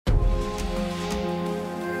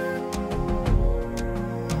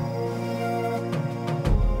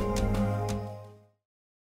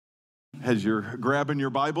As you're grabbing your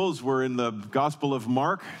Bibles, we're in the Gospel of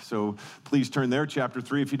Mark, so please turn there, chapter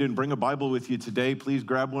 3. If you didn't bring a Bible with you today, please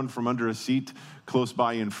grab one from under a seat close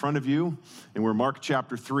by in front of you. And we're Mark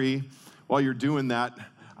chapter 3. While you're doing that,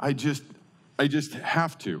 I just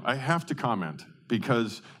have to comment,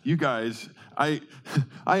 because you guys, I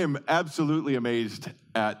am absolutely amazed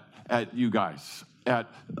at you guys, at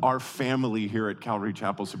our family here at Calvary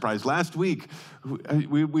Chapel Surprise. Last week,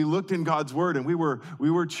 we looked in God's Word, and we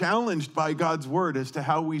were challenged by God's Word as to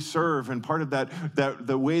how we serve, and part of that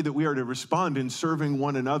the way that we are to respond in serving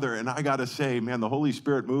one another. And I got to say, man, the Holy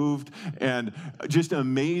Spirit moved, and just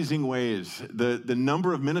amazing ways. The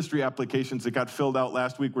number of ministry applications that got filled out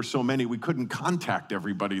last week were so many, we couldn't contact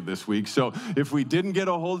everybody this week. So if we didn't get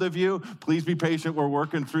a hold of you, please be patient. We're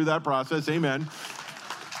working through that process. Amen.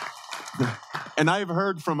 And I've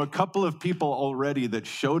heard from a couple of people already that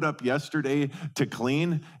showed up yesterday to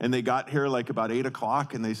clean, and they got here like about 8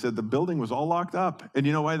 o'clock, and they said the building was all locked up. And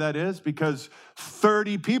you know why that is? Because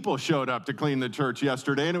 30 people showed up to clean the church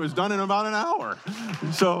yesterday, and it was done in about an hour.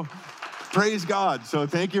 So praise God. So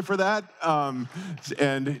thank you for that.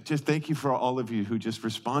 And just thank you for all of you who just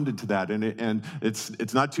responded to that. And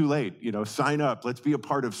it's not too late. You know, sign up. Let's be a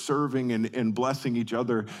part of serving and blessing each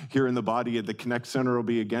other here in the body. At the Connect Center will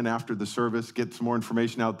be again after the service. Get some more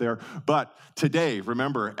information out there. But today,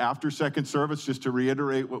 remember, after second service, just to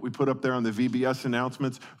reiterate what we put up there on the VBS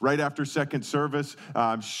announcements, right after second service,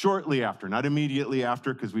 shortly after, not immediately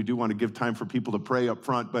after, because we do want to give time for people to pray up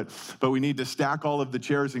front, but we need to stack all of the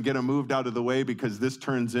chairs and get them moved out of the way, because this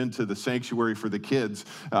turns into the sanctuary for the kids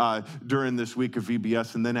during this week of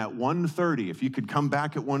VBS. And then at 1:30, if you could come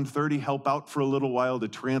back at 1:30, help out for a little while to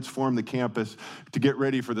transform the campus, to get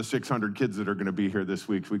ready for the 600 kids that are going to be here this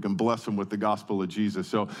week, so we can bless them with the gospel of Jesus.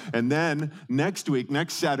 So, and then next week,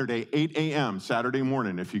 next Saturday, 8 a.m., Saturday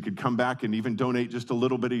morning, if you could come back and even donate just a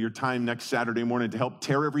little bit of your time next Saturday morning to help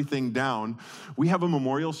tear everything down. We have a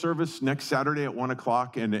memorial service next Saturday at 1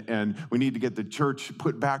 o'clock, and we need to get the church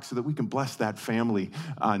put back so that we can bless that family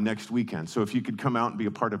next weekend. So if you could come out and be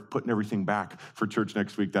a part of putting everything back for church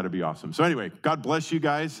next week, that'd be awesome. So anyway, God bless you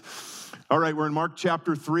guys. All right, we're in Mark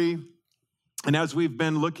chapter 3. And as we've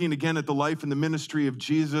been looking again at the life and the ministry of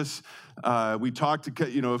Jesus, we talked a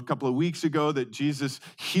couple of weeks ago that Jesus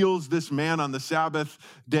heals this man on the Sabbath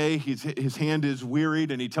day. His hand is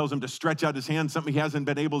wearied, and he tells him to stretch out his hand. Something he hasn't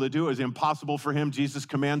been able to do is impossible for him. Jesus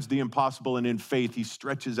commands the impossible, and in faith, he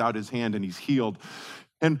stretches out his hand and he's healed.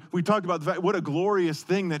 And we talked about the fact, what a glorious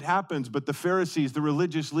thing that happens. But the Pharisees, the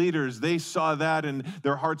religious leaders, they saw that, and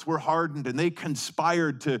their hearts were hardened, and they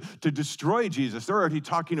conspired to destroy Jesus. They're already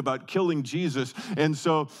talking about killing Jesus. And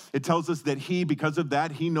so it tells us that because of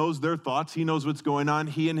that, he knows their thoughts. He knows what's going on.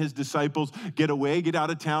 He and his disciples get away, get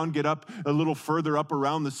out of town, get up a little further up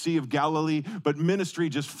around the Sea of Galilee. But ministry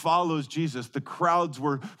just follows Jesus. The crowds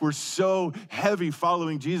were so heavy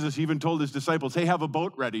following Jesus. He even told his disciples, hey, have a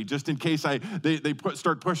boat ready, just in case they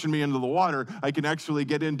start pushing me into the water, I can actually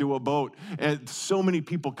get into a boat. And so many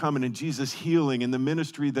people coming, and Jesus healing, and the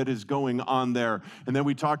ministry that is going on there. And then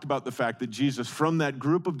we talked about the fact that Jesus, from that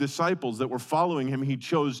group of disciples that were following him, he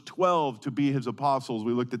chose 12 to be his apostles.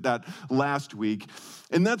 We looked at that last week.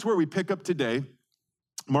 And that's where we pick up today,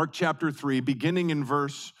 Mark chapter 3, beginning in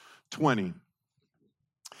verse 20.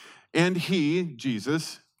 And he,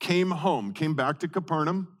 Jesus, came back to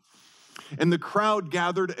Capernaum. And the crowd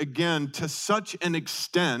gathered again to such an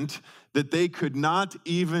extent that they could not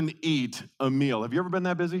even eat a meal. Have you ever been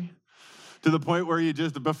that busy? To the point where you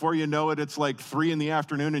just, before you know it, it's like 3 p.m.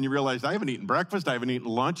 and you realize, I haven't eaten breakfast, I haven't eaten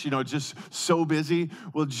lunch, it's just so busy.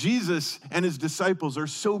 Well, Jesus and his disciples are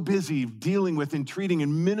so busy dealing with and treating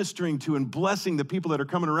and ministering to and blessing the people that are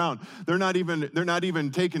coming around. They're not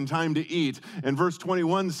even taking time to eat. And verse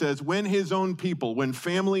 21 says, when his own people, when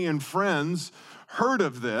family and friends heard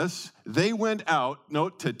of this, they went out,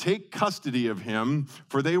 to take custody of him,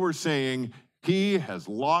 for they were saying, he has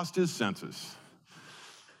lost his senses.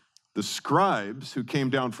 The scribes who came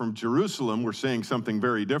down from Jerusalem were saying something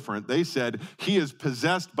very different. They said, he is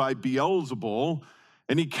possessed by Beelzebul,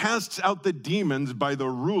 and he casts out the demons by the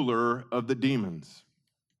ruler of the demons.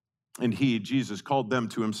 And he, Jesus, called them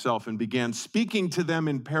to himself and began speaking to them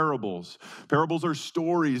in parables. Parables are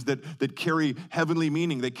stories that carry heavenly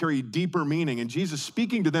meaning, they carry deeper meaning. And Jesus,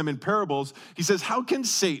 speaking to them in parables, he says, how can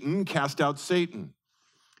Satan cast out Satan?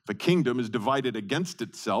 If a kingdom is divided against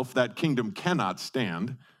itself, that kingdom cannot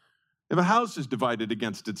stand. If a house is divided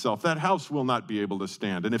against itself, that house will not be able to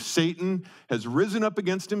stand. And if Satan has risen up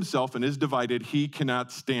against himself and is divided, he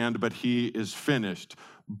cannot stand, but he is finished.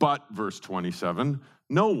 But, verse 27,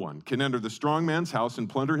 no one can enter the strong man's house and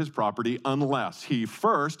plunder his property unless he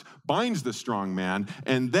first binds the strong man,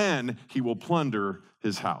 and then he will plunder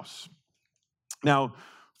his house. Now,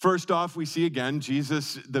 first off, we see again,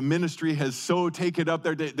 Jesus, the ministry has so taken up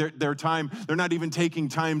their time, they're not even taking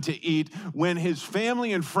time to eat. When his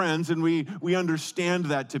family and friends, and we understand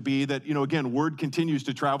that to be that, again, word continues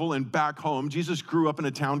to travel, and back home, Jesus grew up in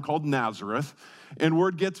a town called Nazareth, and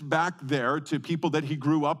word gets back there to people that he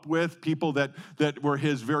grew up with, people that were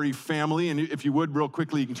his very family. And if you would, real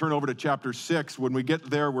quickly, you can turn over to chapter 6. When we get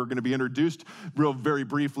there, we're going to be introduced very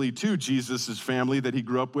briefly to Jesus' family that he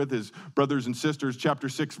grew up with, his brothers and sisters. Chapter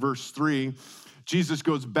 6, verse 3. Jesus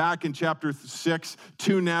goes back in chapter 6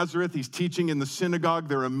 to Nazareth. He's teaching in the synagogue.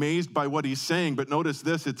 They're amazed by what he's saying. But notice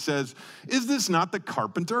this, it says, "Is this not the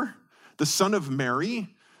carpenter, the son of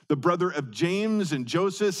Mary, the brother of James and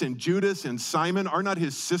Joseph and Judas and Simon? Are not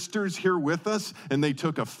his sisters here with us?" And they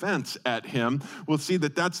took offense at him. We'll see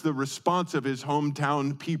that that's the response of his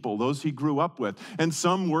hometown people, those he grew up with. And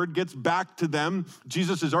some word gets back to them.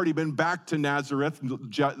 Jesus has already been back to Nazareth.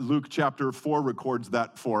 Luke chapter 4 records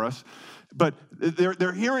that for us. But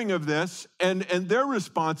they're hearing of this, and their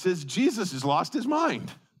response is, Jesus has lost his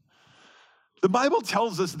mind. The Bible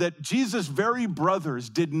tells us that Jesus' very brothers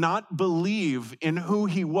did not believe in who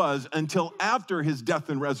he was until after his death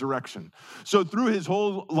and resurrection. So through his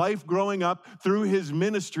whole life growing up, through his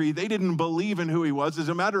ministry, they didn't believe in who he was. As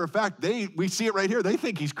a matter of fact, we see it right here. They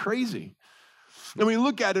think he's crazy. And we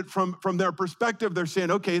look at it from their perspective. They're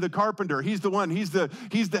saying, okay, the carpenter, he's the one, he's the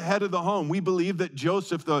head of the home. We believe that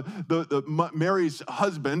Joseph, the Mary's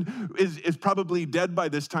husband, is probably dead by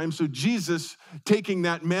this time. So Jesus taking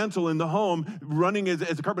that mantle in the home, running as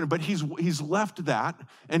a carpenter, but he's left that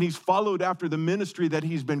and he's followed after the ministry that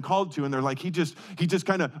he's been called to. And they're like, he just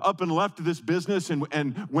kind of up and left this business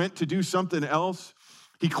and went to do something else.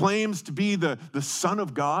 He claims to be the Son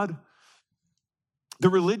of God. The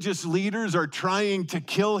religious leaders are trying to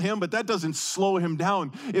kill him, but that doesn't slow him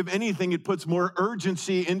down. If anything, it puts more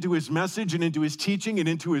urgency into his message and into his teaching and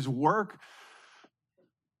into his work.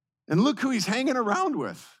 And look who he's hanging around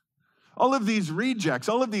with. All of these rejects,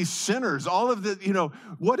 all of these sinners, all of the,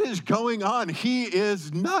 what is going on? He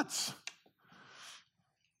is nuts.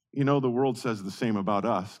 The world says the same about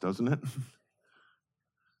us, doesn't it?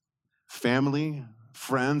 Family,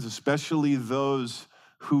 friends, especially those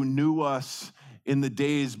who knew us in the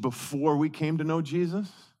days before we came to know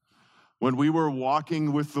Jesus, when we were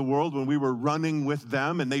walking with the world, when we were running with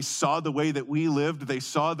them, and they saw the way that we lived, they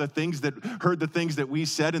saw heard the things that we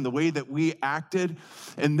said and the way that we acted.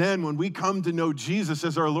 And then when we come to know Jesus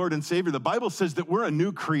as our Lord and Savior, the Bible says that we're a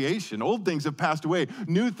new creation. Old things have passed away.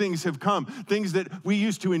 New things have come. Things that we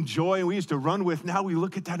used to enjoy and we used to run with. Now we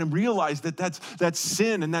look at that and realize that that's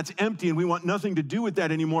sin and that's empty and we want nothing to do with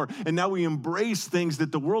that anymore. And now we embrace things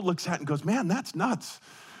that the world looks at and goes, man, that's nuts.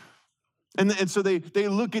 And so they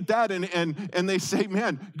look at that and they say,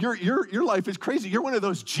 man, your life is crazy. You're one of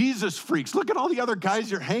those Jesus freaks. Look at all the other guys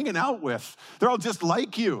you're hanging out with. They're all just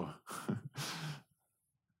like you.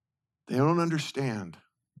 They don't understand.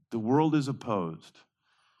 The world is opposed.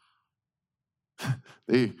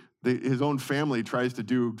 His own family tries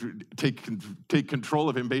to take control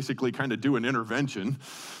of him, basically kind of do an intervention.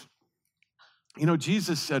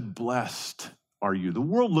 Jesus said, blessed are you? The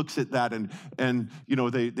world looks at that and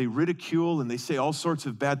they ridicule and they say all sorts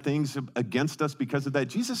of bad things against us because of that.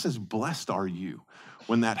 Jesus says, blessed are you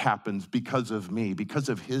when that happens because of me, because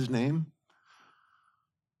of his name.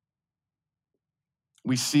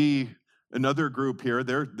 We see another group here,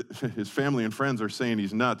 his family and friends are saying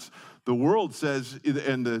he's nuts. The world says,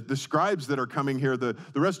 and the scribes that are coming here, the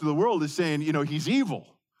rest of the world is saying, he's evil.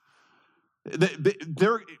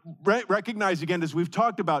 They're recognized, again, as we've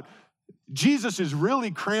talked about, Jesus is really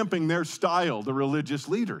cramping their style, the religious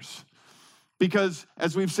leaders. Because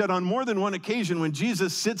as we've said on more than one occasion, when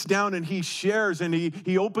Jesus sits down and he shares and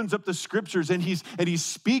he opens up the scriptures and he's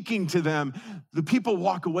speaking to them, the people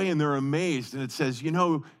walk away and they're amazed. And it says,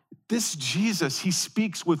 this Jesus, he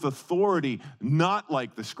speaks with authority, not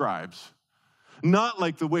like the scribes, not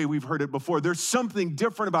like the way we've heard it before. There's something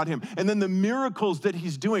different about him. And then the miracles that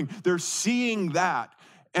he's doing, they're seeing that.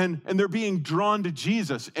 And they're being drawn to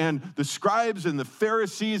Jesus. And the scribes and the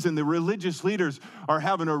Pharisees and the religious leaders are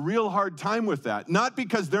having a real hard time with that. Not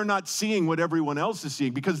because they're not seeing what everyone else is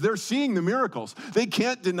seeing, because they're seeing the miracles. They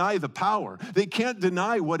can't deny the power. They can't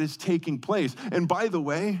deny what is taking place. And by the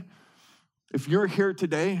way, if you're here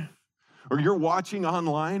today or you're watching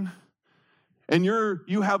online and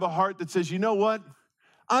you have a heart that says, you know what?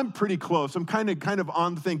 I'm pretty close. I'm kind of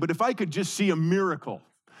on the thing. But if I could just see a miracle,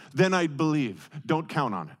 then I'd believe. Don't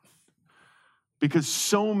count on it. Because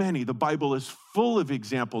so many, the Bible is full of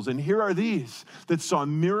examples. And here are these that saw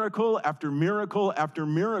miracle after miracle after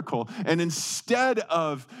miracle. And instead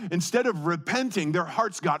of repenting, their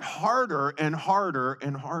hearts got harder and harder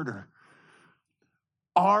and harder.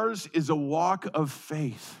 Ours is a walk of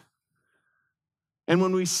faith. And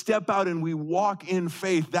when we step out and we walk in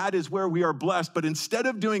faith, that is where we are blessed. But instead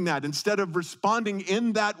of doing that, instead of responding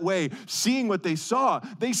in that way, seeing what they saw,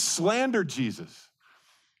 they slandered Jesus.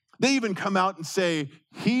 They even come out and say,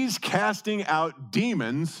 he's casting out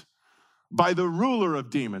demons by the ruler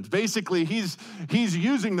of demons. Basically, he's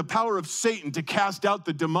using the power of Satan to cast out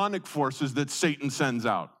the demonic forces that Satan sends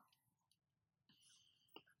out.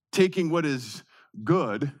 Taking what is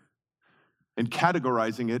good and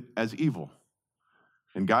categorizing it as evil.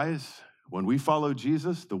 And guys, when we follow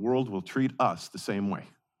Jesus, the world will treat us the same way.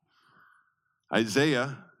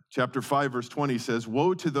 Isaiah chapter 5, verse 20 says,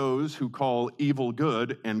 "Woe to those who call evil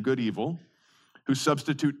good and good evil, who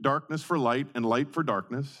substitute darkness for light and light for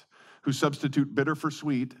darkness, who substitute bitter for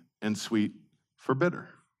sweet and sweet for bitter."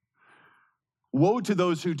 Woe to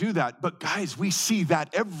those who do that. But guys, we see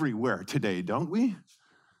that everywhere today, don't we?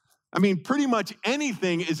 I mean, pretty much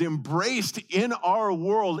anything is embraced in our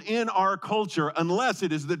world, in our culture, unless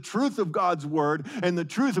it is the truth of God's word and the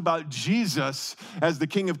truth about Jesus as the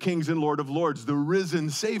King of Kings and Lord of Lords, the risen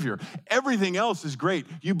Savior. Everything else is great.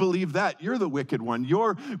 You believe that, you're the wicked one.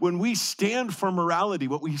 When we stand for morality,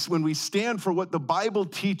 when we stand for what the Bible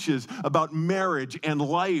teaches about marriage and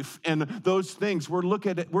life and those things, we're looked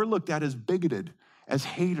at as bigoted, as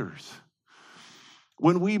haters.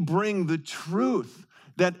 When we bring the truth,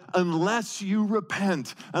 that unless you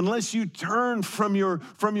repent, unless you turn from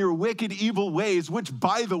your wicked, evil ways, which,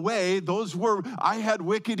 by the way, I had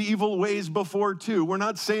wicked, evil ways before too. We're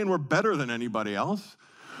not saying we're better than anybody else.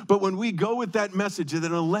 But when we go with that message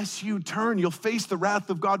that unless you turn, you'll face the wrath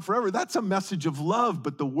of God forever, that's a message of love.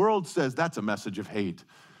 But the world says that's a message of hate.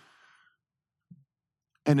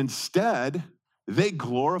 And instead, they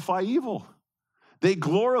glorify evil. They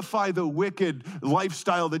glorify the wicked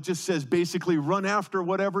lifestyle that just says basically run after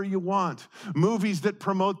whatever you want. Movies that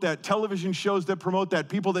promote that, television shows that promote that,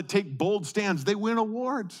 people that take bold stands, they win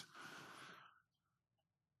awards.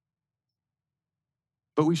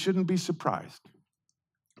 But we shouldn't be surprised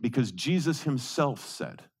because Jesus himself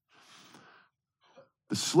said,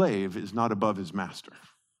 the slave is not above his master.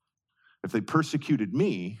 If they persecuted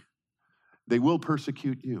me, they will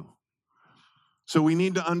persecute you. So we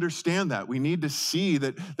need to understand that. We need to see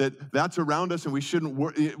that's around us, and we shouldn't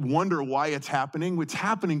wonder why it's happening. It's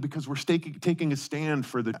happening because we're taking a stand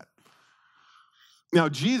for the. Now,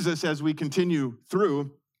 Jesus, as we continue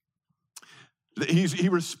through, he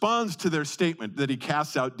responds to their statement that he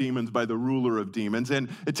casts out demons by the ruler of demons. And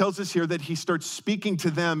it tells us here that he starts speaking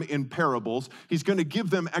to them in parables. He's going to give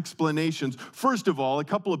them explanations. First of all, a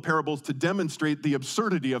couple of parables to demonstrate the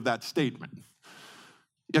absurdity of that statement.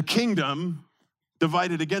 A kingdom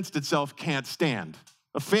divided against itself can't stand.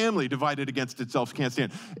 A family divided against itself can't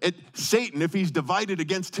stand. Satan, if he's divided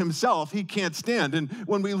against himself, he can't stand. And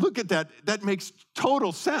when we look at that, that makes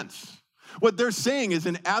total sense. What they're saying is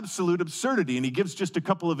an absolute absurdity, and he gives just a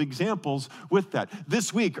couple of examples with that.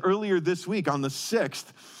 Earlier this week, on the 6th,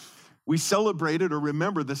 we celebrated or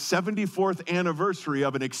remember the 74th anniversary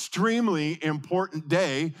of an extremely important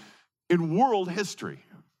day in world history,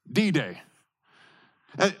 D-Day.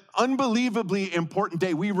 An unbelievably important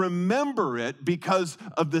day. We remember it because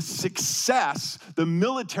of the success, the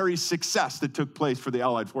military success that took place for the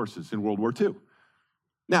Allied forces in World War II.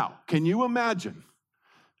 Now, can you imagine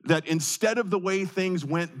that instead of the way things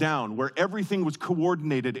went down, where everything was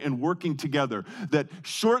coordinated and working together, that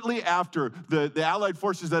shortly after the Allied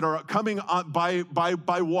forces that are coming on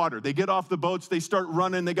by water, they get off the boats, they start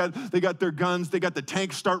running, they got their guns, they got the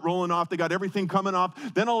tanks start rolling off, they got everything coming off.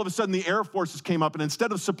 Then all of a sudden the air forces came up, and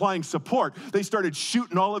instead of supplying support, they started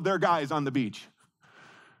shooting all of their guys on the beach.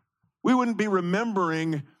 We wouldn't be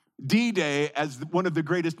remembering D-Day as one of the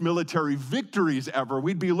greatest military victories ever.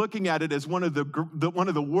 We'd be looking at it as one of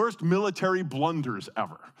the worst military blunders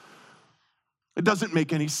ever. It doesn't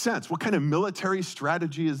make any sense. What kind of military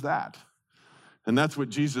strategy is that? And that's what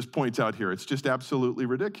Jesus points out here. It's just absolutely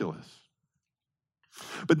ridiculous.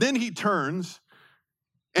 But then he turns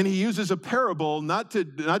and he uses a parable not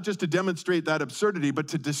just to demonstrate that absurdity, but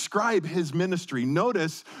to describe his ministry.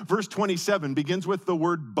 Notice verse 27 begins with the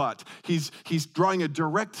word but. He's drawing a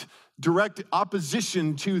direct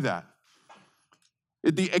opposition to that.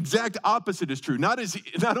 The exact opposite is true. Not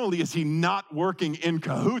only is he not working in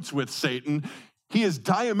cahoots with Satan, he is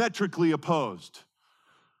diametrically opposed.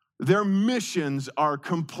 Their missions are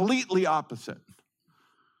completely opposite.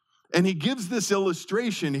 And he gives this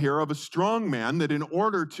illustration here of a strong man that in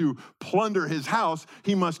order to plunder his house,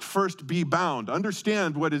 he must first be bound.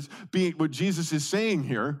 Understand what Jesus is saying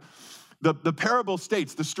here. The parable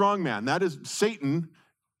states the strong man, that is Satan.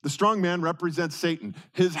 The strong man represents Satan.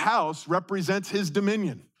 His house represents his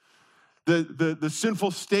dominion. The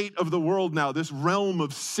sinful state of the world now, this realm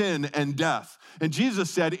of sin and death. And Jesus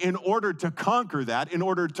said, in order to conquer that, in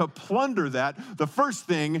order to plunder that, the first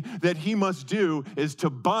thing that he must do is to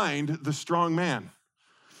bind the strong man.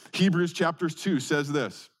 Hebrews chapter 2 says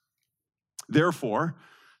this, therefore,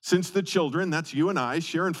 since the children, that's you and I,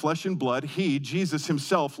 share in flesh and blood, he, Jesus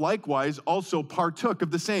himself, likewise also partook of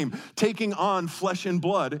the same, taking on flesh and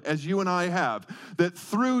blood as you and I have, that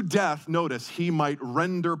through death, notice, he might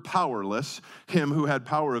render powerless him who had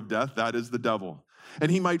power of death, that is the devil. And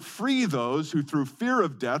he might free those who through fear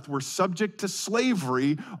of death were subject to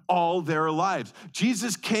slavery all their lives.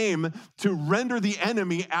 Jesus came to render the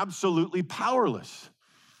enemy absolutely powerless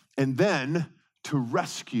and then to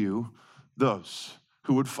rescue those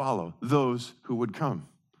who would follow, those who would come,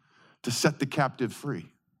 to set the captive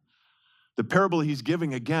free. The parable he's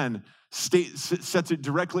giving, again, sets it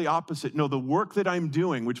directly opposite. No, the work that I'm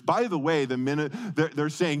doing, which, by the way, the minute they're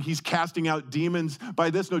saying he's casting out demons by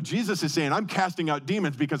this. No, Jesus is saying, I'm casting out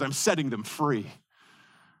demons because I'm setting them free.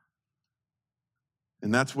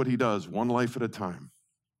 And that's what he does, one life at a time.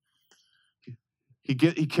 He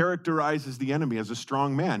characterizes the enemy as a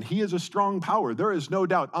strong man. He is a strong power. There is no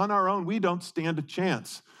doubt. On our own, we don't stand a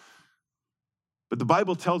chance. But the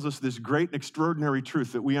Bible tells us this great and extraordinary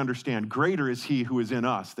truth that we understand. Greater is he who is in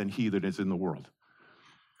us than he that is in the world.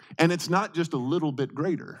 And it's not just a little bit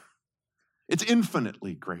greater. It's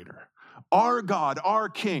infinitely greater. Our God, our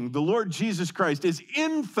King, the Lord Jesus Christ, is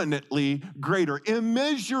infinitely greater,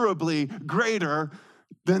 immeasurably greater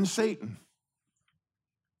than Satan.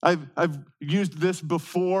 I've used this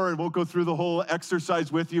before and won't go through the whole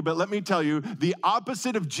exercise with you, but let me tell you, the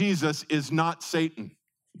opposite of Jesus is not Satan.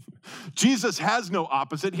 Jesus has no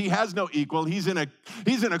opposite. He has no equal. He's in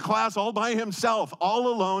a class all by himself, all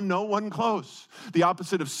alone, no one close. The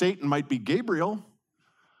opposite of Satan might be Gabriel,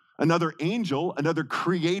 another angel, another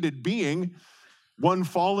created being, one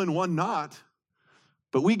fallen, one not.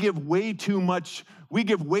 But we give way too much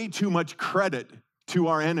credit to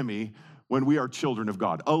our enemy when we are children of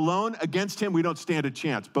God. Alone against him, we don't stand a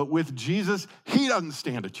chance. But with Jesus, he doesn't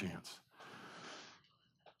stand a chance.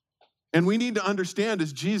 And we need to understand,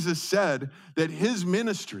 as Jesus said, that his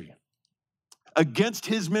ministry, against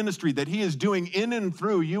his ministry that he is doing in and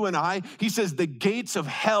through you and I, he says the gates of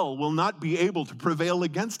hell will not be able to prevail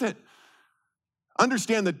against it.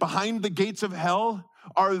 Understand that behind the gates of hell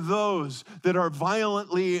are those that are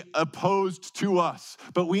violently opposed to us.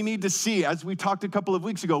 But we need to see, as we talked a couple of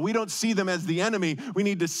weeks ago, we don't see them as the enemy. We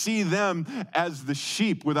need to see them as the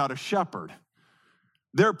sheep without a shepherd.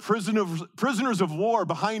 They're prisoners of war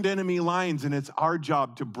behind enemy lines, and it's our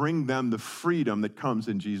job to bring them the freedom that comes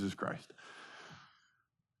in Jesus Christ.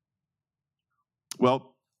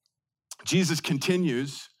 Well, Jesus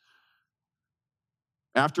continues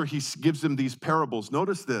after he gives them these parables.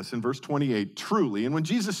 Notice this in verse 28, truly. And when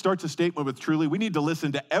Jesus starts a statement with truly, we need to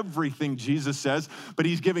listen to everything Jesus says, but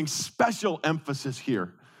he's giving special emphasis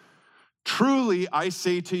here. Truly, I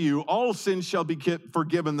say to you, all sins shall be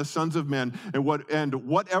forgiven the sons of men, and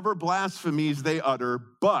whatever blasphemies they utter,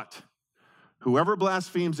 but whoever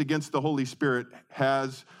blasphemes against the Holy Spirit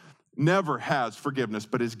never has forgiveness,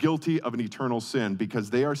 but is guilty of an eternal sin,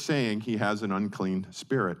 because they are saying he has an unclean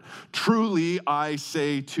spirit. Truly, I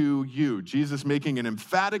say to you, Jesus making an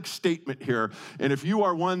emphatic statement here, and if you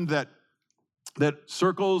are one that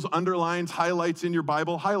circles, underlines, highlights in your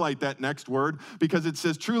Bible, highlight that next word, because it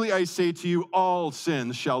says, truly I say to you, all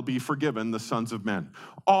sins shall be forgiven the sons of men.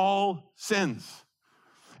 All sins.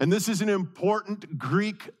 And this is an important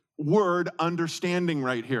Greek word understanding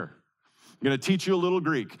right here. I'm going to teach you a little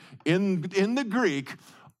Greek. In the Greek,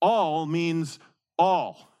 all means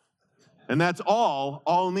all. And that's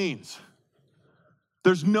all means.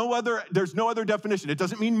 There's no other definition. It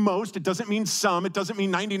doesn't mean most. It doesn't mean some. It doesn't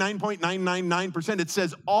mean 99.999%. It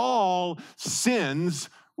says all sins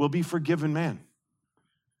will be forgiven man.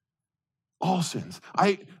 All sins.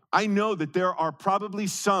 I know that there are probably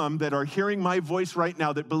some that are hearing my voice right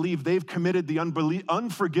now that believe they've committed the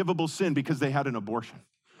unforgivable sin because they had an abortion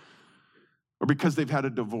or because they've had a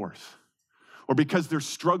divorce or because they're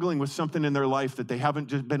struggling with something in their life that they haven't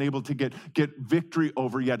just been able to get victory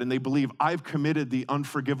over yet, and they believe, I've committed the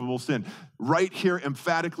unforgivable sin. Right here,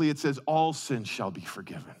 emphatically, it says, all sins shall be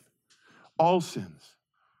forgiven. All sins.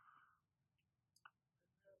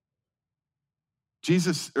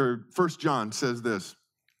 Jesus, or 1 John says this,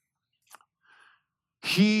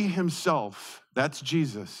 he himself, that's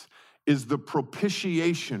Jesus, is the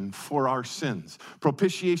propitiation for our sins.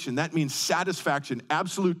 Propitiation, that means satisfaction,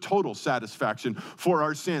 absolute total satisfaction for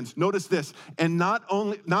our sins. Notice this, and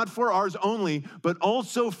not for ours only, but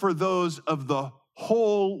also for those of the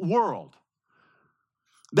whole world.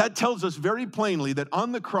 That tells us very plainly that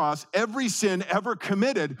on the cross, every sin ever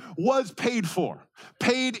committed was paid for,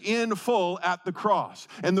 paid in full at the cross.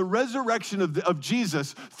 And the resurrection of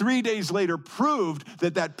Jesus 3 days later proved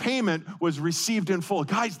that that payment was received in full.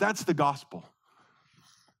 Guys, that's the gospel.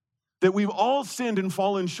 That we've all sinned and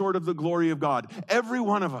fallen short of the glory of God. Every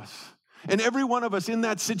one of us. And every one of us in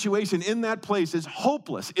that situation, in that place, is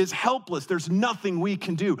hopeless, is helpless. There's nothing we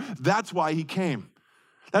can do. That's why he came.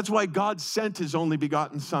 That's why God sent his only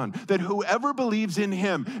begotten son, that whoever believes in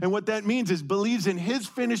him, and what that means is believes in his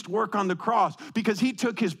finished work on the cross, because he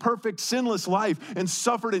took his perfect sinless life and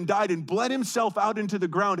suffered and died and bled himself out into the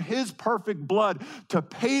ground, his perfect blood, to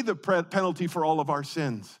pay the penalty for all of our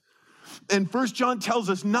sins. And 1 John tells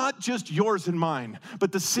us not just yours and mine,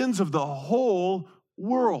 but the sins of the whole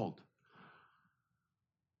world.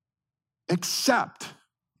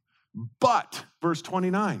 But, verse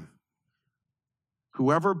 29,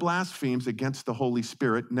 whoever blasphemes against the Holy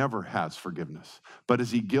Spirit never has forgiveness, but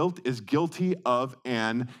is guilty of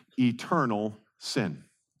an eternal sin.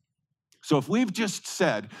 So if we've just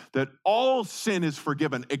said that all sin is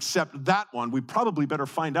forgiven except that one, we probably better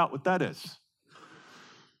find out what that is.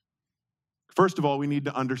 First of all, we need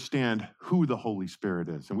to understand who the Holy Spirit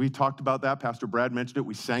is. And we talked about that. Pastor Brad mentioned it.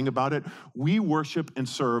 We sang about it. We worship and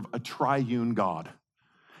serve a triune God,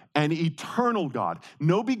 an eternal God,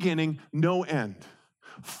 no beginning, no end.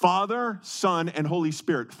 Father, Son, and Holy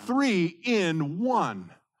Spirit, 3 in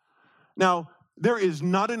 1. Now, there is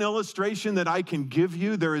not an illustration that I can give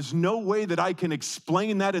you. There is no way that I can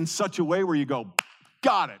explain that in such a way where you go,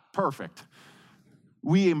 got it, perfect.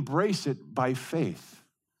 We embrace it by faith.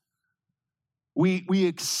 We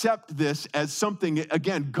accept this as something,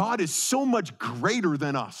 again, God is so much greater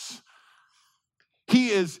than us. He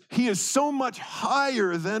is so much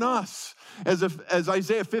higher than us. As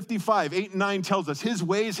Isaiah 55, 8 and 9 tells us, his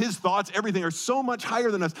ways, his thoughts, everything are so much higher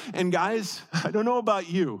than us. And guys, I don't know about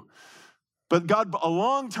you, but God a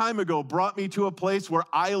long time ago brought me to a place where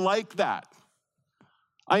I like that.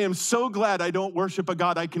 I am so glad I don't worship a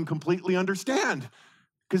God I can completely understand,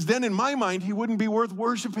 because then in my mind, he wouldn't be worth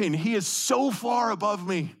worshiping. He is so far above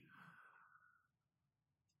me.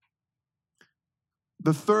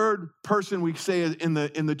 The third person we say in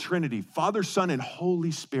the Trinity, Father, Son, and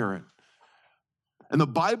Holy Spirit. And the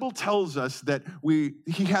Bible tells us that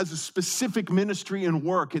he has a specific ministry and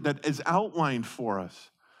work that is outlined for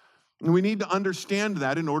us. And we need to understand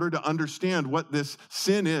that in order to understand what this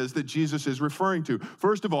sin is that Jesus is referring to.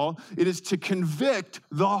 First of all, it is to convict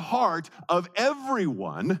the heart of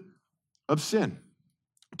everyone of sin,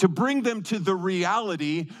 to bring them to the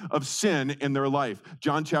reality of sin in their life.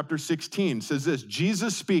 John chapter 16 says this,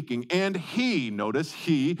 Jesus speaking, and he, notice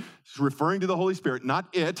he is referring to the Holy Spirit, not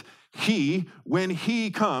it. He, when he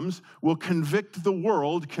comes, will convict the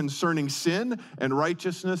world concerning sin and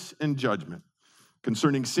righteousness and judgment.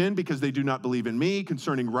 Concerning sin, because they do not believe in me.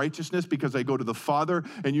 Concerning righteousness, because I go to the Father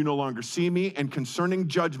and you no longer see me. And concerning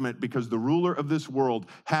judgment, because the ruler of this world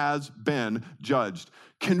has been judged.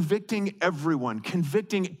 Convicting everyone,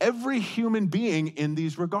 convicting every human being in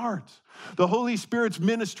these regards. The Holy Spirit's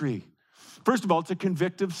ministry, first of all, to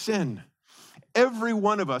convict of sin. Every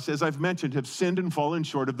one of us, as I've mentioned, have sinned and fallen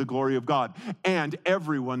short of the glory of God, and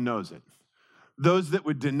everyone knows it. Those that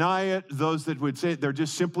would deny it, those that would say it, they're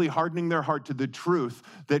just simply hardening their heart to the truth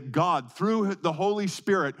that God, through the Holy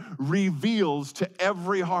Spirit, reveals to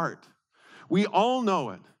every heart. We all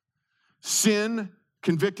know it. Sin,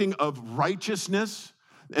 convicting of righteousness,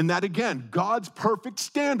 and that, again, God's perfect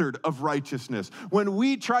standard of righteousness. When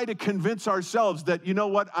we try to convince ourselves that, you know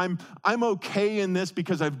what, I'm okay in this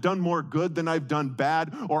because I've done more good than I've done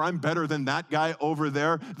bad, or I'm better than that guy over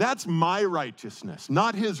there, that's my righteousness,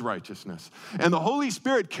 not his righteousness. And the Holy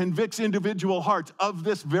Spirit convicts individual hearts of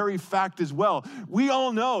this very fact as well. We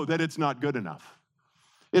all know that it's not good enough.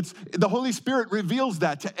 The Holy Spirit reveals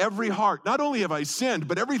that to every heart. Not only have I sinned,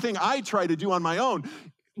 but everything I try to do on my own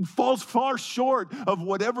falls far short of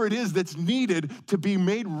whatever it is that's needed to be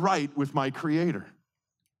made right with my Creator.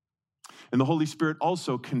 And the Holy Spirit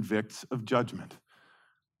also convicts of judgment.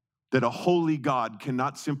 that a holy God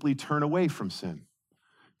cannot simply turn away from sin,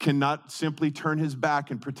 cannot simply turn his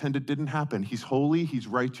back and pretend it didn't happen. He's holy, he's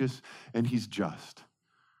righteous, and he's just.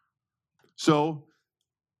 So,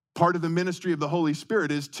 part of the ministry of the Holy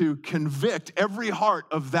Spirit is to convict every heart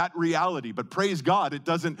of that reality. But praise God,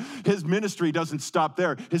 his ministry doesn't stop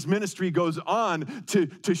there. His ministry goes on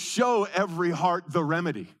to show every heart the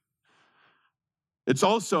remedy. It's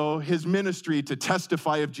also his ministry to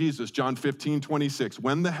testify of Jesus. John 15:26.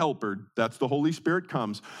 When the Helper, that's the Holy Spirit,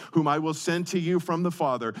 comes, whom I will send to you from the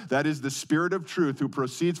Father, that is the Spirit of truth who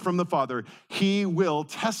proceeds from the Father, he will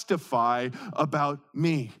testify about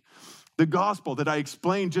me. The gospel that I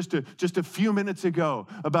explained just a few minutes ago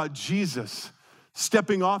about Jesus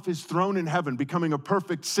stepping off his throne in heaven, becoming a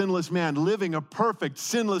perfect, sinless man, living a perfect,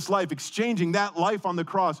 sinless life, exchanging that life on the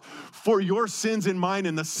cross for your sins and mine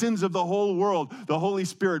and the sins of the whole world. The Holy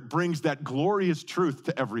Spirit brings that glorious truth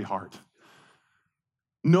to every heart.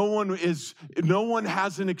 No one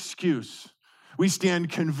has an excuse. We stand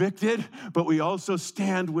convicted, but we also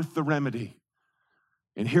stand with the remedy.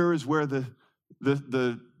 And here is where the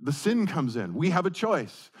sin comes in. We have a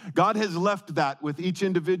choice. God has left that with each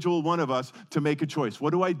individual one of us to make a choice. What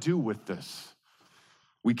do I do with this?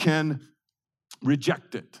 We can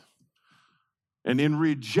reject it. And in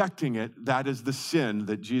rejecting it, that is the sin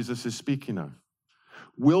that Jesus is speaking of.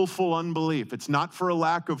 Willful unbelief. It's not for a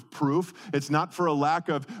lack of proof. It's not for a lack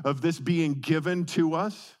of this being given to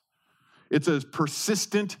us. It's a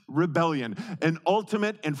persistent rebellion, an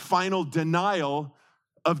ultimate and final denial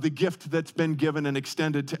of the gift that's been given and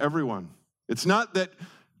extended to everyone. It's not that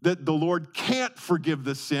the Lord can't forgive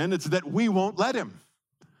the sin, it's that we won't let him.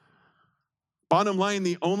 Bottom line,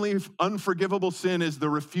 the only unforgivable sin is the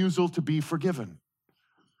refusal to be forgiven.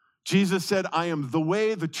 Jesus said, I am the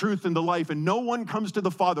way, the truth, and the life, and no one comes to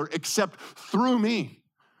the Father except through me.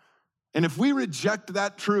 And if we reject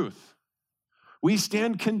that truth, we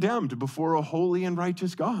stand condemned before a holy and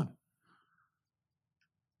righteous God.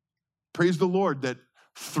 Praise the Lord that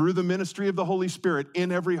through the ministry of the Holy Spirit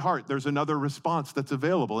in every heart, there's another response that's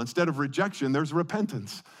available. Instead of rejection, there's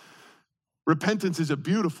repentance. Repentance is a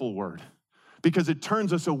beautiful word because it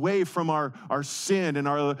turns us away from our sin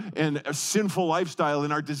and a sinful lifestyle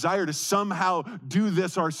and our desire to somehow do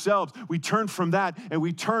this ourselves. We turn from that and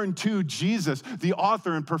we turn to Jesus, the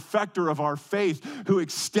author and perfecter of our faith, who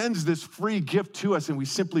extends this free gift to us, and we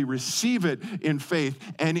simply receive it in faith.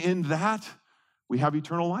 And in that, we have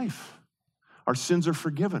eternal life. Our sins are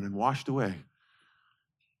forgiven and washed away.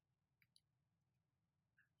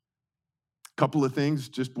 A couple of things,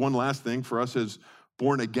 just one last thing for us as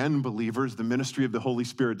born-again believers, the ministry of the Holy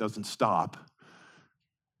Spirit doesn't stop.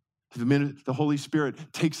 The Holy Spirit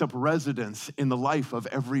takes up residence in the life of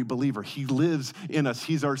every believer. He lives in us.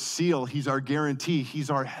 He's our seal. He's our guarantee.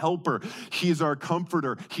 He's our helper. He's our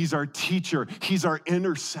comforter. He's our teacher. He's our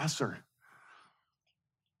intercessor.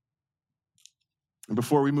 And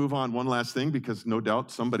before we move on, one last thing, because no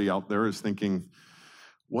doubt somebody out there is thinking,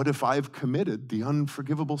 what if I've committed the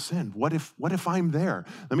unforgivable sin? What if I'm there?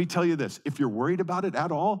 Let me tell you this. If you're worried about it at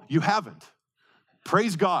all, you haven't.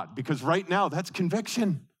 Praise God, because right now that's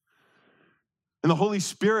conviction. And the Holy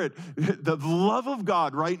Spirit, the love of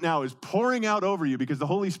God right now is pouring out over you because the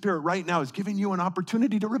Holy Spirit right now is giving you an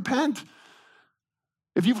opportunity to repent.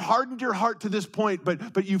 If you've hardened your heart to this point,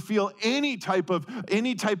 but you feel any type of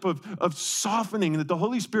softening that the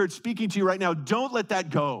Holy Spirit's speaking to you right now, don't let that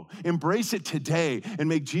go. Embrace it today and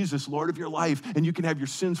make Jesus Lord of your life, and you can have your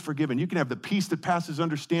sins forgiven. You can have the peace that passes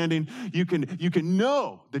understanding. You can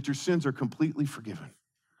know that your sins are completely forgiven.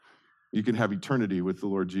 You can have eternity with the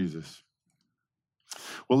Lord Jesus.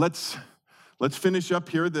 Well, let's finish up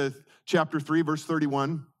here, the chapter 3, verse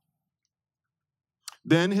 31.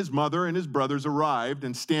 Then his mother and his brothers arrived,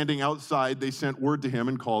 and standing outside, they sent word to him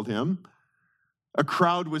and called him. A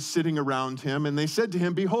crowd was sitting around him, and they said to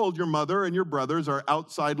him, "Behold, your mother and your brothers are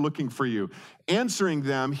outside looking for you." Answering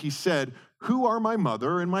them, he said, "Who are my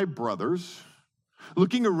mother and my brothers?"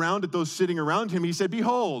 Looking around at those sitting around him, he said,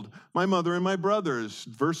 "Behold, my mother and my brothers."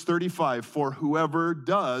 Verse 35, "For whoever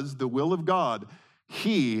does the will of God,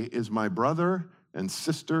 he is my brother and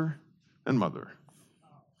sister and mother."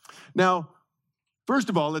 Now, first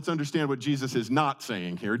of all, let's understand what Jesus is not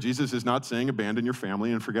saying here. Jesus is not saying abandon your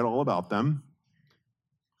family and forget all about them.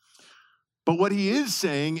 But what he is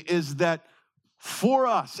saying is that for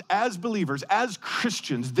us as believers, as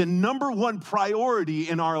Christians, the number one priority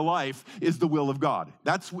in our life is the will of God.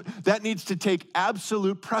 That needs to take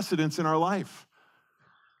absolute precedence in our life.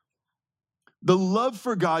 The love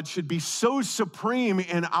for God should be so supreme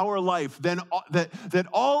in our life that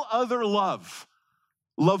all other love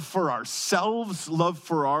love for ourselves, love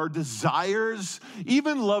for our desires,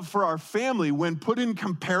 even love for our family, when put in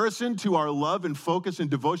comparison to our love and focus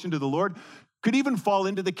and devotion to the Lord, could even fall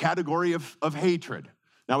into the category of hatred.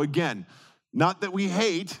 Now, again, not that we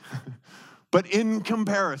hate, but in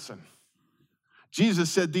comparison.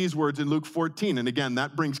 Jesus said these words in Luke 14, and again,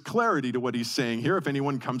 that brings clarity to what he's saying here. If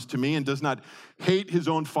anyone comes to me and does not hate his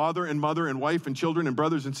own father and mother and wife and children and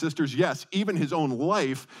brothers and sisters, yes, even his own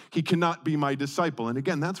life, he cannot be my disciple. And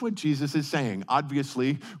again, that's what Jesus is saying.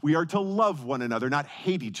 Obviously, we are to love one another, not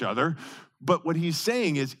hate each other. But what he's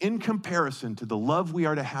saying is, in comparison to the love we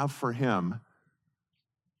are to have for him,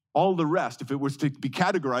 all the rest, if it was to be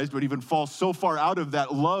categorized, would even fall so far out of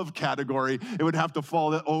that love category, it would have to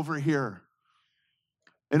fall over here.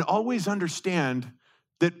 And always understand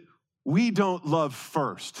that we don't love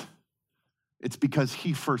first. It's because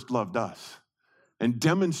he first loved us and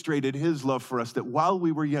demonstrated his love for us, that while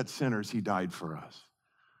we were yet sinners, he died for us.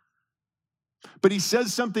 But he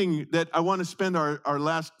says something that I want to spend our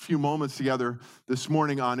last few moments together this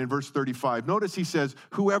morning on in verse 35. Notice he says,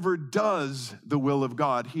 whoever does the will of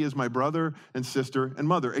God, he is my brother and sister and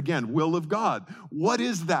mother. Again, will of God. What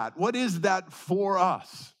is that? What is that for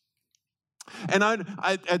us? And I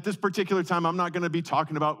at this particular time, I'm not going to be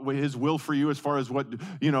talking about his will for you as far as what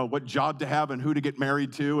job to have and who to get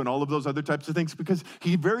married to and all of those other types of things, because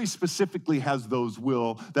he very specifically has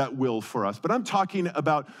that will for us. But I'm talking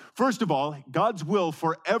about, first of all, God's will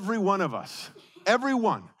for every one of us.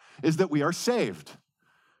 Everyone is that we are saved.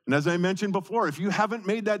 And as I mentioned before, if you haven't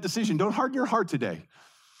made that decision, don't harden your heart today.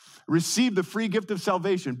 Receive the free gift of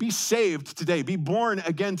salvation. Be saved today. Be born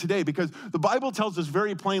again today, because the Bible tells us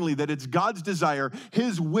very plainly that it's God's desire,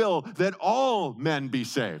 his will, that all men be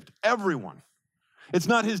saved. Everyone. It's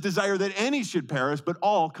not his desire that any should perish, but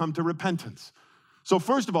all come to repentance. So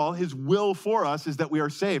first of all, his will for us is that we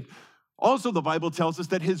are saved. Also, the Bible tells us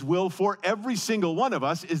that his will for every single one of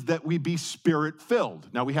us is that we be spirit-filled.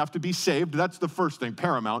 Now, we have to be saved. That's the first thing,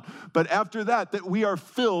 paramount. But after that we are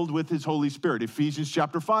filled with his Holy Spirit. Ephesians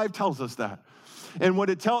chapter 5 tells us that. And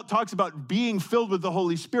when it talks about being filled with the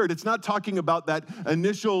Holy Spirit, it's not talking about that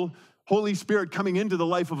initial Holy Spirit coming into the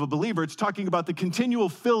life of a believer. It's talking about the continual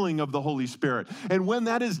filling of the Holy Spirit. And when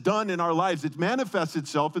that is done in our lives, it manifests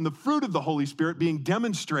itself in the fruit of the Holy Spirit being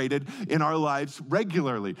demonstrated in our lives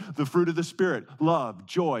regularly. The fruit of the Spirit: love,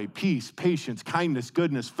 joy, peace, patience, kindness,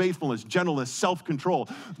 goodness, faithfulness, gentleness, self-control.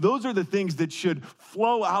 Those are the things that should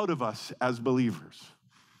flow out of us as believers,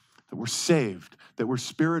 that we're saved, that we're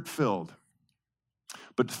spirit-filled.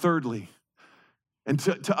 But thirdly, and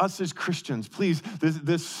to us as Christians, please,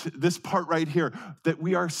 this part right here, that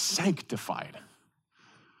we are sanctified.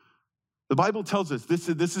 The Bible tells us this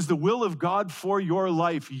is the will of God for your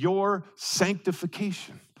life, your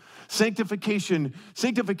sanctification. Sanctification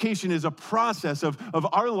is a process of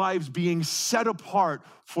our lives being set apart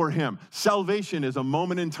for him. Salvation is a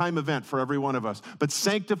moment-in-time event for every one of us, but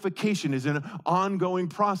sanctification is an ongoing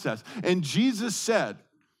process. And Jesus said,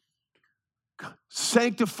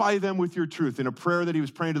 sanctify them with your truth, in a prayer that he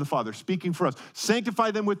was praying to the Father, speaking for us.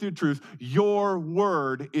 Sanctify them with your truth. Your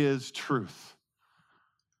word is truth.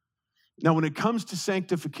 Now, when it comes to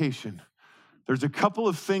sanctification, there's a couple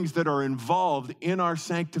of things that are involved in our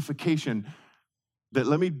sanctification that,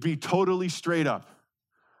 let me be totally straight up,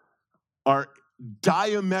 are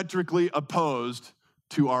diametrically opposed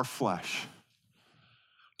to our flesh,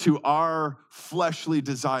 to our fleshly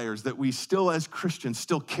desires that we still, as Christians,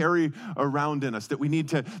 still carry around in us, that we need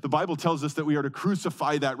to, the Bible tells us that we are to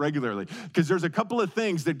crucify that regularly, because there's a couple of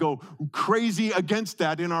things that go crazy against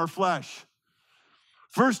that in our flesh.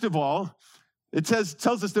 First of all, it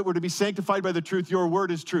tells us that we're to be sanctified by the truth. Your word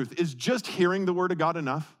is truth. Is just hearing the word of God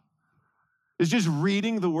enough? Is just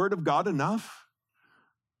reading the word of God enough?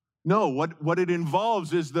 No, what it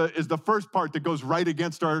involves is the first part that goes right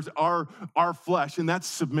against our flesh, and that's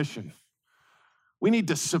submission. We need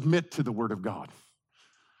to submit to the word of God.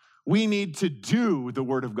 We need to do the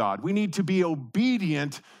word of God. We need to be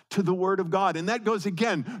obedient to the word of God. And that goes,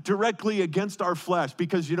 again, directly against our flesh,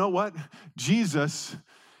 because you know what? Jesus,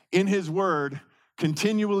 in his word,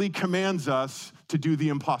 continually commands us to do the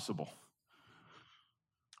impossible.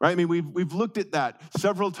 Right? I mean, we've looked at that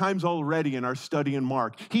several times already in our study in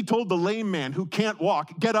Mark. He told the lame man who can't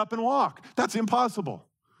walk, get up and walk. That's impossible.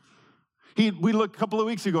 We looked a couple of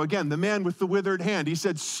weeks ago, again, the man with the withered hand. He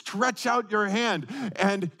said, stretch out your hand.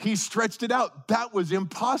 And he stretched it out. That was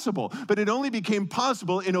impossible. But it only became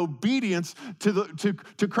possible in obedience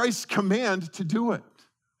to Christ's command to do it.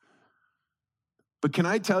 But can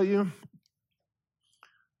I tell you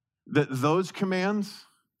that those commands,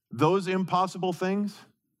 those impossible things,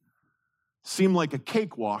 seem like a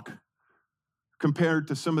cakewalk compared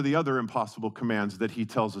to some of the other impossible commands that he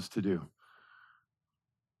tells us to do.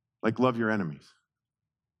 Like love your enemies.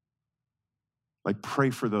 Like pray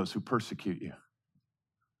for those who persecute you.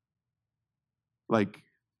 Like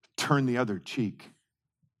turn the other cheek.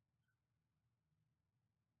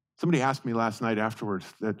 Somebody asked me last night afterwards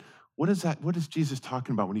that, what is Jesus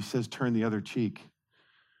talking about when he says turn the other cheek?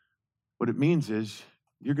 What it means is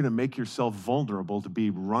you're going to make yourself vulnerable to be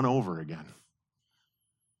run over again.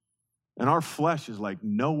 And our flesh is like,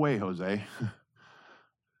 no way, Jose.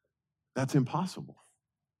 That's impossible.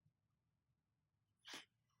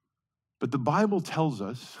 But the Bible tells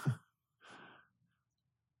us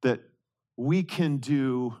that we can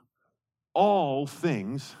do all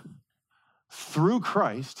things through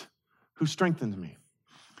Christ who strengthens me.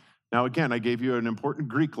 Now, again, I gave you an important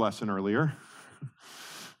Greek lesson earlier.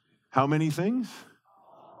 How many things?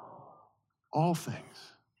 All things.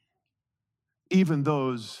 Even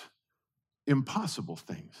those impossible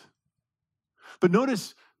things. But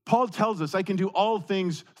notice, Paul tells us I can do all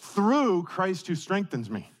things through Christ who strengthens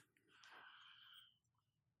me.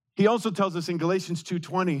 He also tells us in Galatians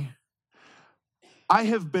 2:20, I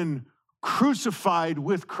have been crucified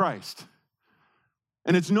with Christ.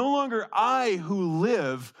 And it's no longer I who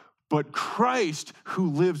live, but Christ who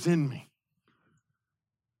lives in me.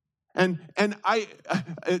 And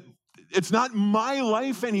it's not my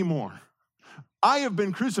life anymore. I have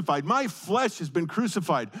been crucified. My flesh has been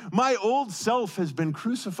crucified. My old self has been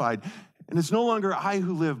crucified. And it's no longer I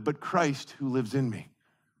who live, but Christ who lives in me.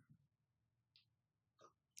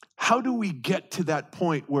 How do we get to that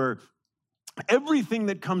point where everything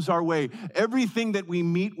that comes our way, everything that we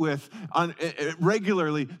meet with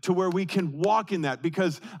regularly, to where we can walk in that?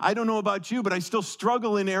 Because I don't know about you, but I still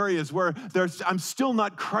struggle in areas where I'm still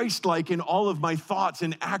not Christ-like in all of my thoughts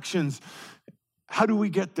and actions. How do we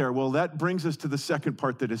get there? Well, that brings us to the second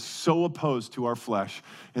part that is so opposed to our flesh,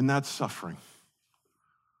 and that's suffering.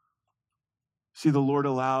 See, the Lord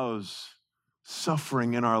allows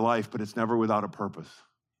suffering in our life, but it's never without a purpose.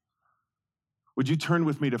 Would you turn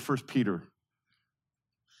with me to 1 Peter?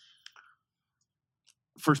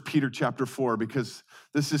 1 Peter chapter 4, because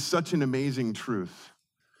this is such an amazing truth.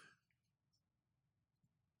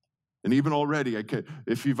 And even already,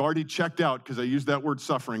 if you've already checked out, because I used that word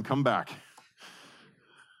suffering, come back.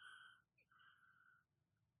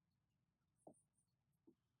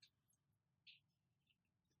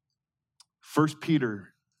 First Peter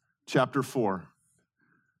chapter 4,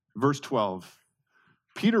 verse 12.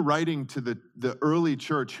 Peter writing to the early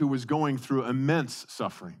church who was going through immense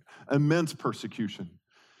suffering, immense persecution.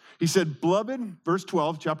 He said, beloved, verse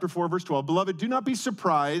 12, chapter 4, verse 12, beloved, do not be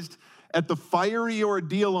surprised at the fiery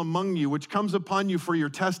ordeal among you, which comes upon you for your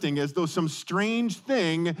testing, as though some strange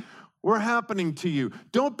thing were happening to you.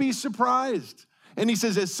 Don't be surprised. And he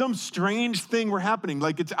says, as some strange thing were happening,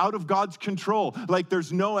 like it's out of God's control, like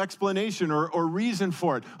there's no explanation or reason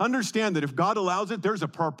for it. Understand that if God allows it, there's a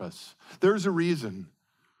purpose. There's a reason.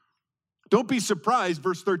 Don't be surprised,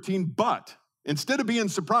 verse 13, but instead of being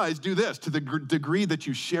surprised, do this. To the degree that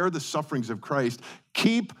you share the sufferings of Christ,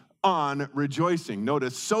 keep on rejoicing.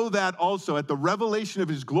 Notice, so that also at the revelation of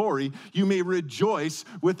his glory, you may rejoice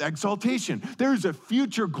with exaltation. There's a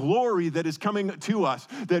future glory that is coming to us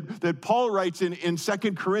that Paul writes in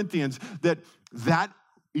 2 Corinthians, that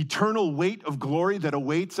eternal weight of glory that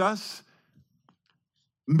awaits us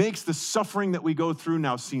makes the suffering that we go through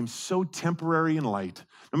now seem so temporary and light.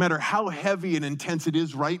 No matter how heavy and intense it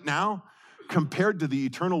is right now, compared to the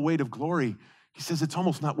eternal weight of glory, he says it's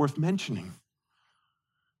almost not worth mentioning.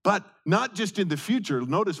 But not just in the future.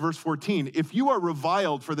 Notice verse 14. If you are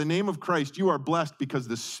reviled for the name of Christ, you are blessed because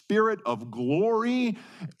the Spirit of glory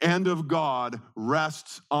and of God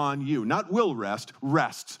rests on you. Not will rest,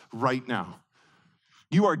 rests right now.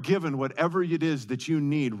 You are given whatever it is that you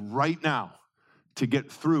need right now to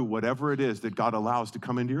get through whatever it is that God allows to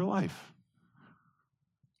come into your life.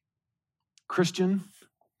 Christian,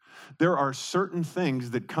 there are certain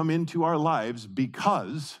things that come into our lives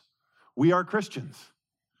because we are Christians.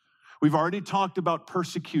 We've already talked about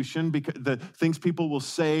persecution, because the things people will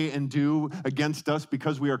say and do against us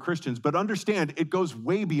because we are Christians. But understand, it goes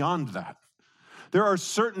way beyond that. There are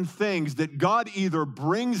certain things that God either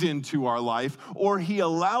brings into our life or he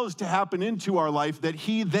allows to happen into our life that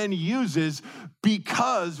he then uses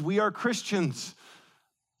because we are Christians.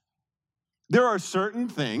 There are certain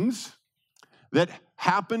things that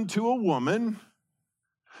happen to a woman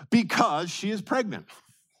because she is pregnant.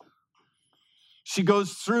 She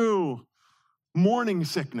goes through morning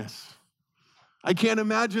sickness. I can't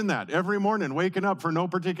imagine that every morning waking up for no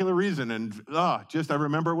particular reason. And I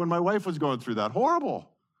remember when my wife was going through that. Horrible.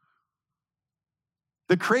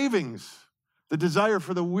 The cravings the desire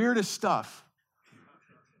for the weirdest stuff,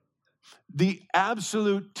 the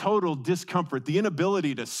absolute total discomfort, the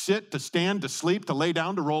inability to sit, to stand, to sleep, to lay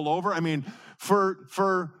down, to roll over. I mean,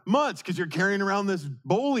 for months, because you're carrying around this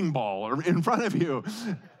bowling ball in front of you.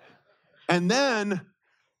 And then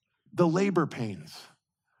the labor pains.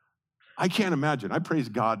 I can't imagine. I praise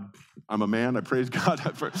God. I'm a man. I praise God.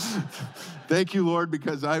 Thank you, Lord,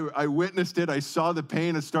 because I witnessed it. I saw the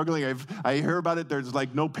pain and struggling. I hear about it. There's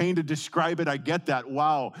like no pain to describe it. I get that.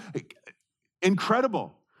 Wow.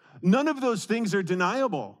 Incredible. None of those things are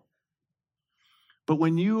deniable. But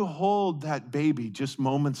when you hold that baby just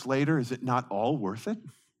moments later, is it not all worth it?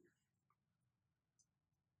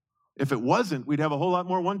 If it wasn't, we'd have a whole lot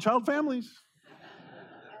more one-child families.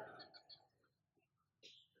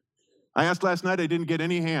 I asked last night, I didn't get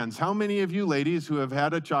any hands. How many of you ladies who have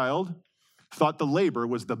had a child thought the labor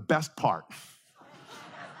was the best part?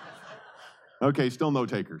 Okay, still no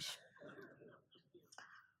takers.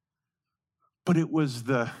 But it was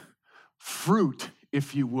the fruit,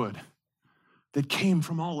 if you would, that came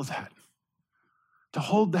from all of that. To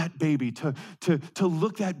hold that baby, to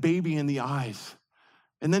look that baby in the eyes,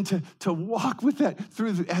 and then to walk with that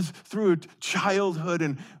through childhood,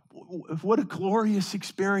 and what a glorious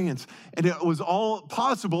experience. And it was all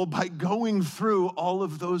possible by going through all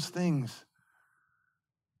of those things.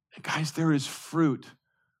 And guys, there is fruit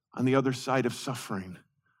on the other side of suffering.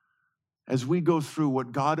 As we go through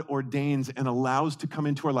what God ordains and allows to come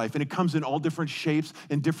into our life, and it comes in all different shapes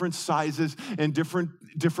and different sizes and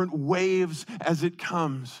different waves as it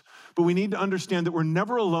comes. But we need to understand that we're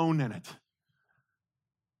never alone in it.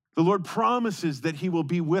 The Lord promises that he will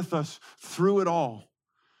be with us through it all.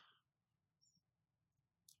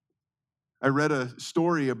 I read a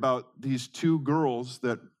story about these two girls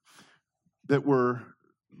that were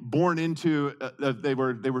born into, they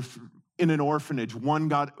were in an orphanage. One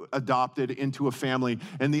got adopted into a family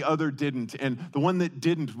and the other didn't. And the one that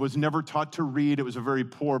didn't was never taught to read. It was a very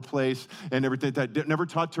poor place and everything. That never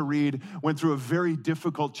taught to read, went through a very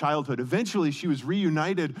difficult childhood. Eventually, she was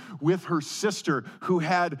reunited with her sister who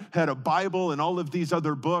had a Bible and all of these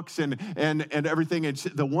other books and everything. And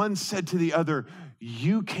the one said to the other,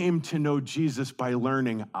 "You came to know Jesus by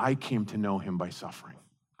learning. I came to know him by suffering."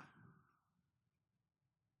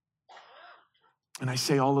 And I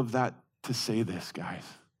say all of that to say this, guys.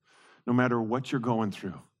 No matter what you're going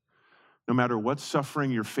through, no matter what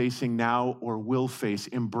suffering you're facing now or will face,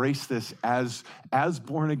 embrace this as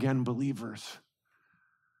born-again believers,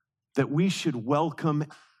 that we should welcome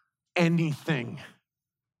anything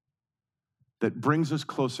that brings us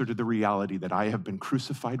closer to the reality that I have been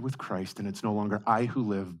crucified with Christ, and it's no longer I who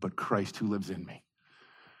live, but Christ who lives in me.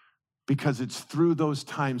 Because it's through those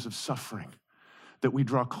times of suffering that we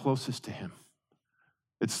draw closest to him.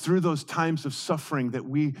 It's through those times of suffering that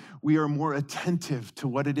we are more attentive to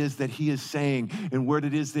what it is that he is saying and where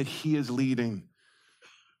it is that he is leading.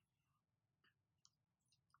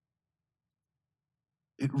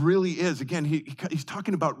 It really is. Again, he's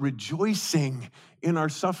talking about rejoicing in our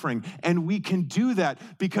suffering. And we can do that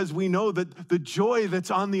because we know that the joy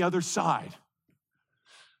that's on the other side.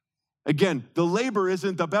 Again, the labor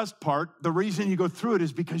isn't the best part. The reason you go through it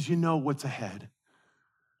is because you know what's ahead.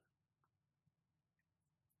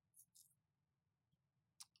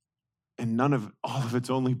 And all of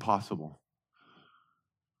it's only possible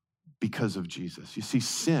because of Jesus. You see,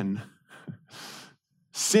 sin,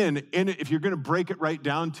 if you're going to break it right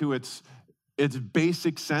down to its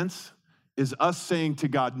basic sense, is us saying to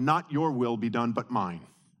God, not your will be done, but mine.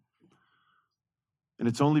 And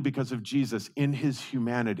it's only because of Jesus in his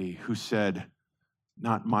humanity who said,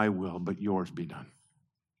 not my will, but yours be done.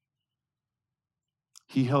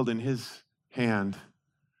 He held in his hand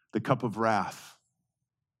the cup of wrath.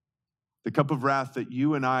 The cup of wrath that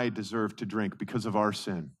you and I deserve to drink because of our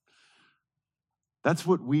sin. That's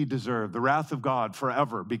what we deserve, the wrath of God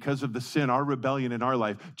forever because of the sin, our rebellion in our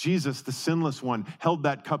life. Jesus, the sinless one, held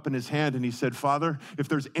that cup in his hand and he said, Father, if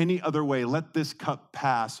there's any other way, let this cup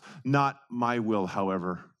pass. Not my will,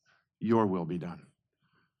 however, your will be done.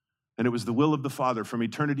 And it was the will of the Father from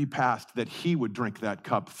eternity past that he would drink that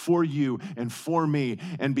cup for you and for me.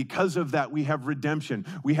 And because of that, we have redemption.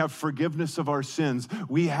 We have forgiveness of our sins.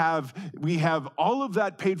 We have all of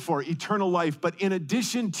that paid for, eternal life. But in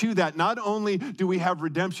addition to that, not only do we have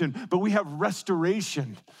redemption, but we have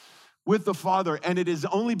restoration with the Father. And it is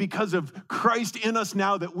only because of Christ in us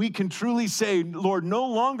now that we can truly say, Lord, no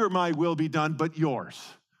longer my will be done, but yours.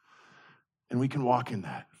 And we can walk in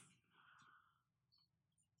that.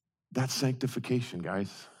 That's sanctification, guys.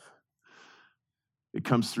 It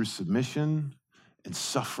comes through submission and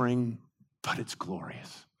suffering, but it's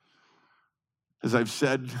glorious. As I've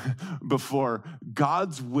said before,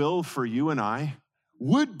 God's will for you and I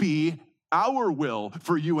would be our will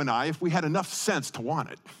for you and I if we had enough sense to want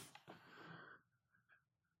it.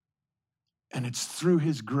 And it's through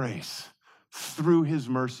his grace, through his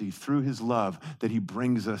mercy, through his love that he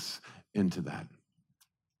brings us into that.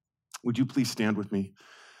 Would you please stand with me?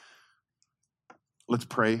 Let's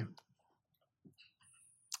pray.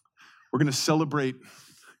 We're going to celebrate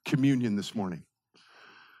communion this morning.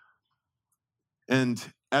 And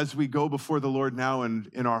as we go before the Lord now and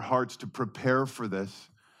in our hearts to prepare for this,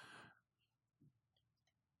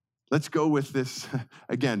 let's go with this,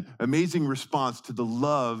 again, amazing response to the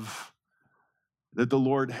love that the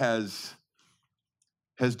Lord has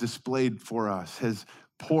displayed for us, has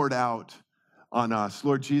poured out on us.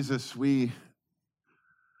 Lord Jesus, we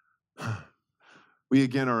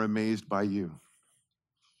again are amazed by you.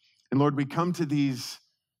 And Lord, we come to these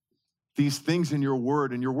things in your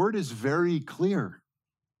word, and your word is very clear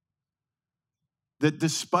that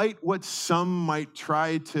despite what some might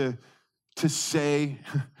try to say,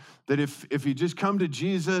 that if you just come to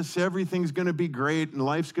Jesus, everything's going to be great and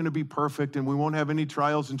life's going to be perfect and we won't have any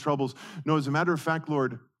trials and troubles. No, as a matter of fact,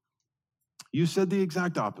 Lord, you said the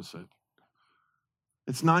exact opposite.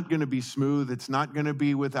 It's not going to be smooth. It's not going to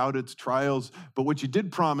be without its trials. But what you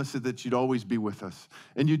did promise is that you'd always be with us.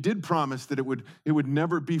 And you did promise that it would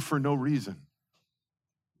never be for no reason.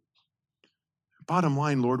 Bottom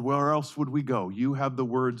line, Lord, where else would we go? You have the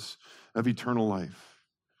words of eternal life.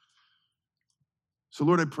 So,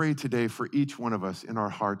 Lord, I pray today for each one of us in our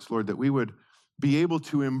hearts, Lord, that we would be able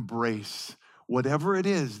to embrace whatever it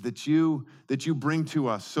is that you bring to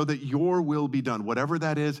us so that your will be done, whatever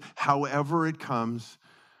that is, however it comes,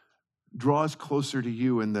 draw us closer to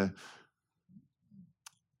you in the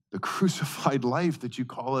crucified life that you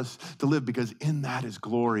call us to live, because in that is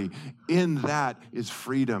glory, in that is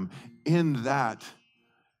freedom, in that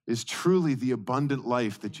is truly the abundant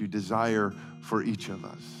life that you desire for each of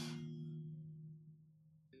us.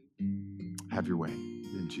 Have your way.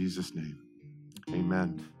 In Jesus' name,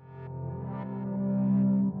 amen.